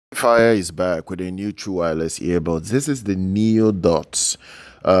Edifier is back with a new true wireless earbuds. This is the Neodots.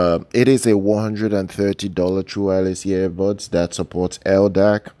 It is a $130 true wireless earbuds that supports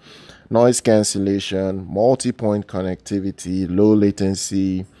LDAC, noise cancellation, multi-point connectivity, low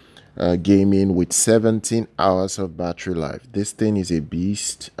latency, gaming with 17 hours of battery life. This thing is a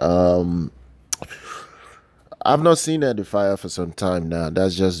beast. I've not seen Edifier for some time now.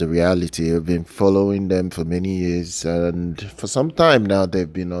 That's just the reality. I've been following them for many years, and for some time now,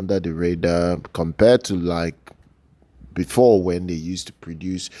 they've been under the radar compared to like before when they used to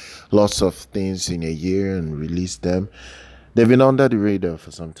produce lots of things in a year and release them. They've been under the radar for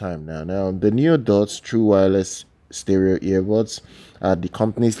some time now. Now, the Neodots True Wireless Stereo Earbuds are the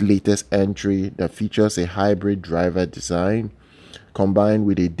company's latest entry that features a hybrid driver design combined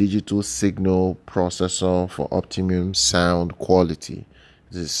with a digital signal processor for optimum sound quality.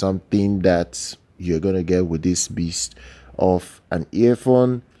 This is something that you're going to get with this beast of an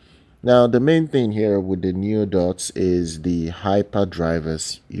earphone. Now, the main thing here with the Neodots is the hyper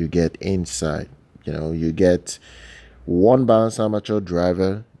drivers you get inside. You get one balanced armature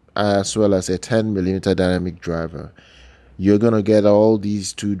driver as well as a 10mm dynamic driver. You're going to get all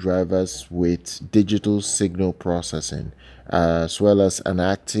these two drivers with digital signal processing, as well as an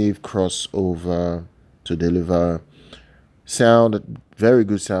active crossover to deliver sound, very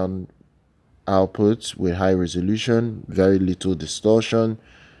good sound outputs with high resolution, very little distortion,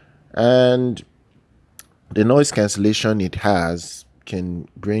 and the noise cancellation it has can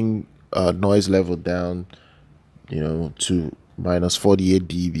bring noise level down, to minus 48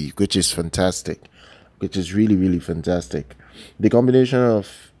 dB, which is fantastic, which is really fantastic. The combination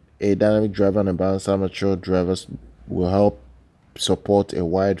of a dynamic driver and a balanced armature drivers will help support a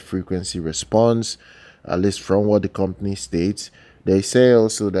wide frequency response, at least from what the company states. They say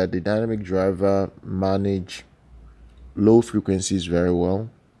also that the dynamic driver manage low frequencies very well.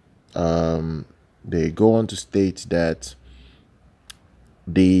 They go on to state that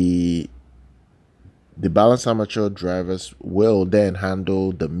the balanced armature drivers will then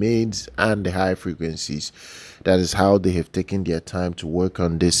handle the mids and the high frequencies. That is how they have taken their time to work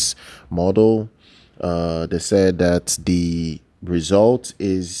on this model. They said that the result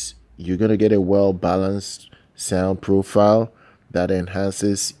is you're going to get a well-balanced sound profile that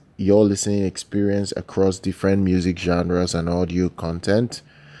enhances your listening experience across different music genres and audio content.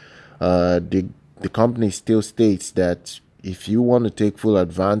 The company still states that if you want to take full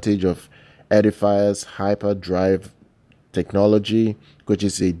advantage of Edifier's hyperdrive technology, which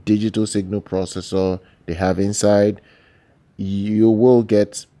is a digital signal processor they have inside, you will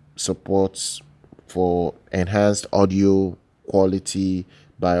get supports for enhanced audio quality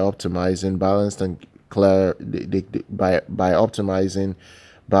by optimizing balance and optimizing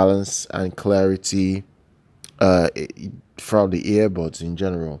balance and clarity from the earbuds in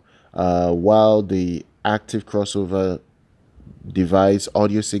general, while the active crossover device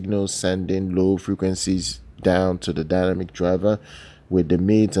audio signals sending low frequencies down to the dynamic driver, with the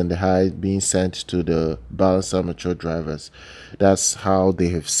mids and the highs being sent to the balanced armature drivers. That's how they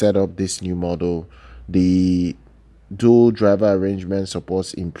have set up this new model. The dual driver arrangement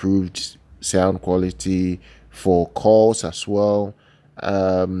supports improved sound quality for calls as well.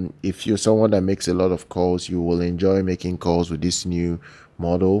 If you're someone that makes a lot of calls, you will enjoy making calls with this new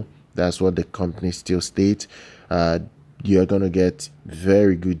model. That's what the company still states. You're going to get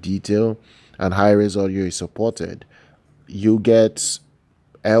very good detail, and high-res audio is supported. You get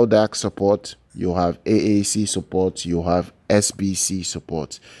LDAC support, you have AAC support, you have SBC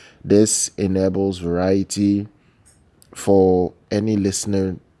support. This enables variety for any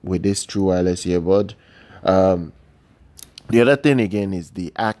listener with this true wireless earbud. The other thing again is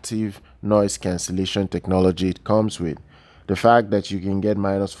the active noise cancellation technology it comes with. The fact that you can get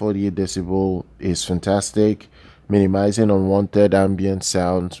minus 48 decibel is fantastic, minimizing unwanted ambient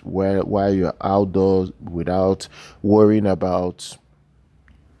sounds while you're outdoors without worrying about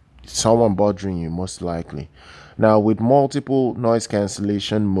someone bothering you, most likely. Now, with multiple noise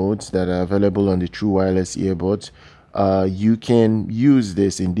cancellation modes that are available on the true wireless earbuds, you can use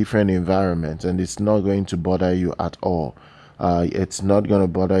this in different environments and it's not going to bother you at all. It's not going to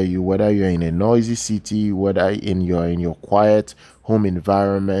bother you whether you're in a noisy city, whether you're in your quiet home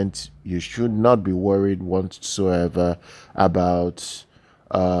environment. You should not be worried whatsoever about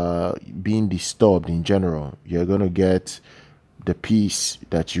being disturbed in general. You're going to get the peace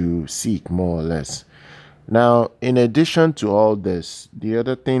that you seek, more or less. Now, in addition to all this, the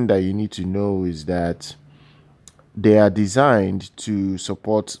other thing that you need to know is that they are designed to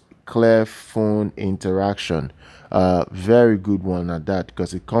support clear phone interaction. Very good one at that,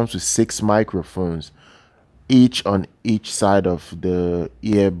 because it comes with 6 microphones each on each side of the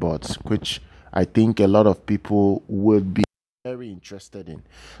earbuds, which I think a lot of people would be very interested in.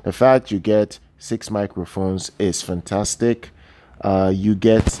 The fact you get 6 microphones is fantastic. You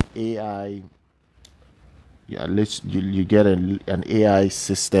get AI, yeah, you get an AI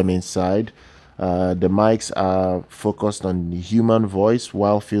system inside. The mics are focused on the human voice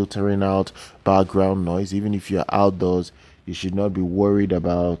while filtering out background noise. Even if you're outdoors, you should not be worried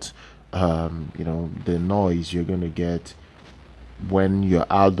about the noise you're going to get when you're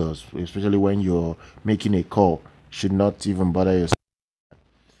outdoors, especially when you're making a call. Should not even bother yourself.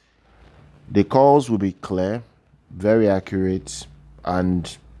 The calls will be clear, very accurate,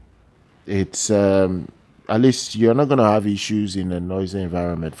 and it's at least you're not going to have issues in a noisy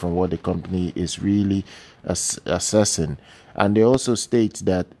environment from what the company is really assessing. And they also state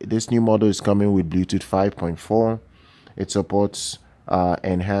that this new model is coming with Bluetooth 5.4. It supports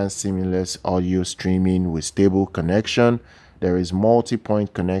enhanced seamless audio streaming with stable connection. There is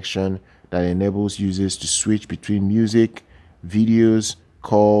multi-point connection that enables users to switch between music, videos,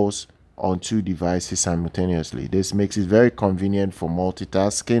 calls on 2 devices simultaneously. This makes it very convenient for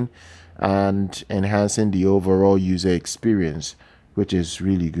multitasking and enhancing the overall user experience, which is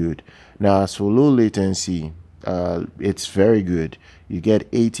really good. Now, as for low latency, it's very good. You get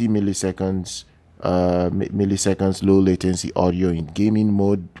 80 milliseconds low latency audio in gaming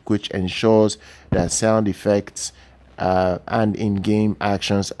mode, which ensures that sound effects and in-game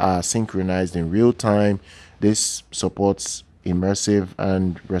actions are synchronized in real time. This supports immersive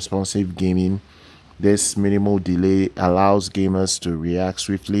and responsive gaming. This minimal delay allows gamers to react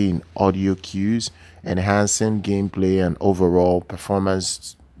swiftly in audio cues, enhancing gameplay and overall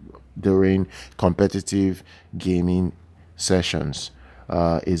performance during competitive gaming sessions.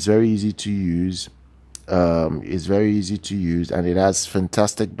 It's very easy to use. And it has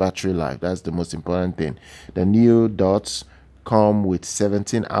fantastic battery life. That's the most important thing. The Neodots come with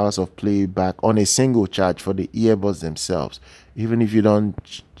 17 hours of playback on a single charge for the earbuds themselves. Even if you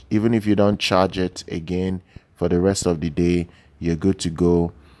don't charge it again for the rest of the day, you're good to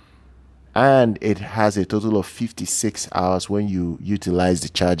go. And it has a total of 56 hours when you utilize the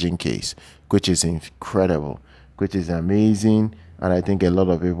charging case, which is incredible, which is amazing. And I think a lot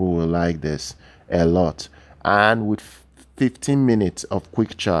of people will like this a lot. And with 15 minutes of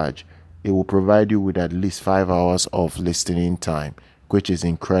quick charge, it will provide you with at least 5 hours of listening time, which is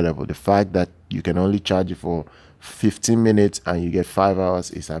incredible. The fact that you can only charge it for 15 minutes and you get 5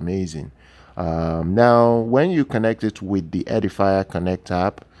 hours is amazing. Now, when you connect it with the Edifier Connect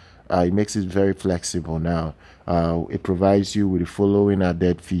app, it makes it very flexible now. It provides you with the following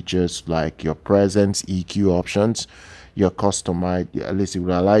added features like your presence EQ options, your at least it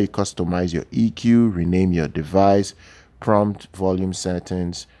will allow you to customize your EQ, rename your device, prompt volume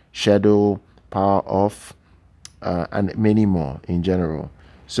settings, schedule, power off, and many more in general.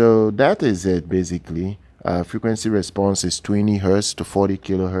 So that is it basically. Frequency response is 20 Hz to 40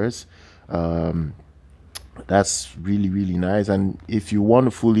 kilohertz. That's really nice. And if you want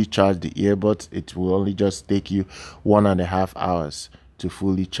to fully charge the earbuds, it will only just take you 1.5 hours to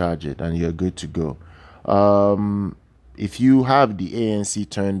fully charge it and you're good to go. If you have the ANC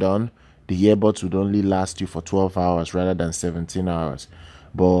turned on, the earbuds would only last you for 12 hours rather than 17 hours.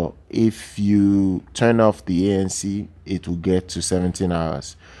 But if you turn off the ANC, it will get to 17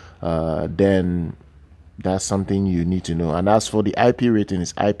 hours. Then that's something you need to know. And as for the IP rating,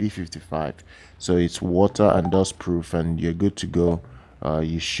 it's IP55, so it's water and dust proof, and you're good to go.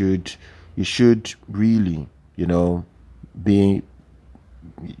 You should really,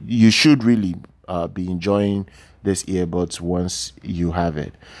 be enjoying this earbuds once you have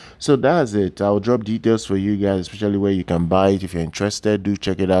it. So that's it. I'll drop details for you guys, especially where you can buy it. If you're interested, do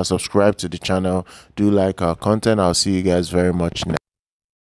check it out. Subscribe to the channel. Do like our content. I'll see you guys very much next.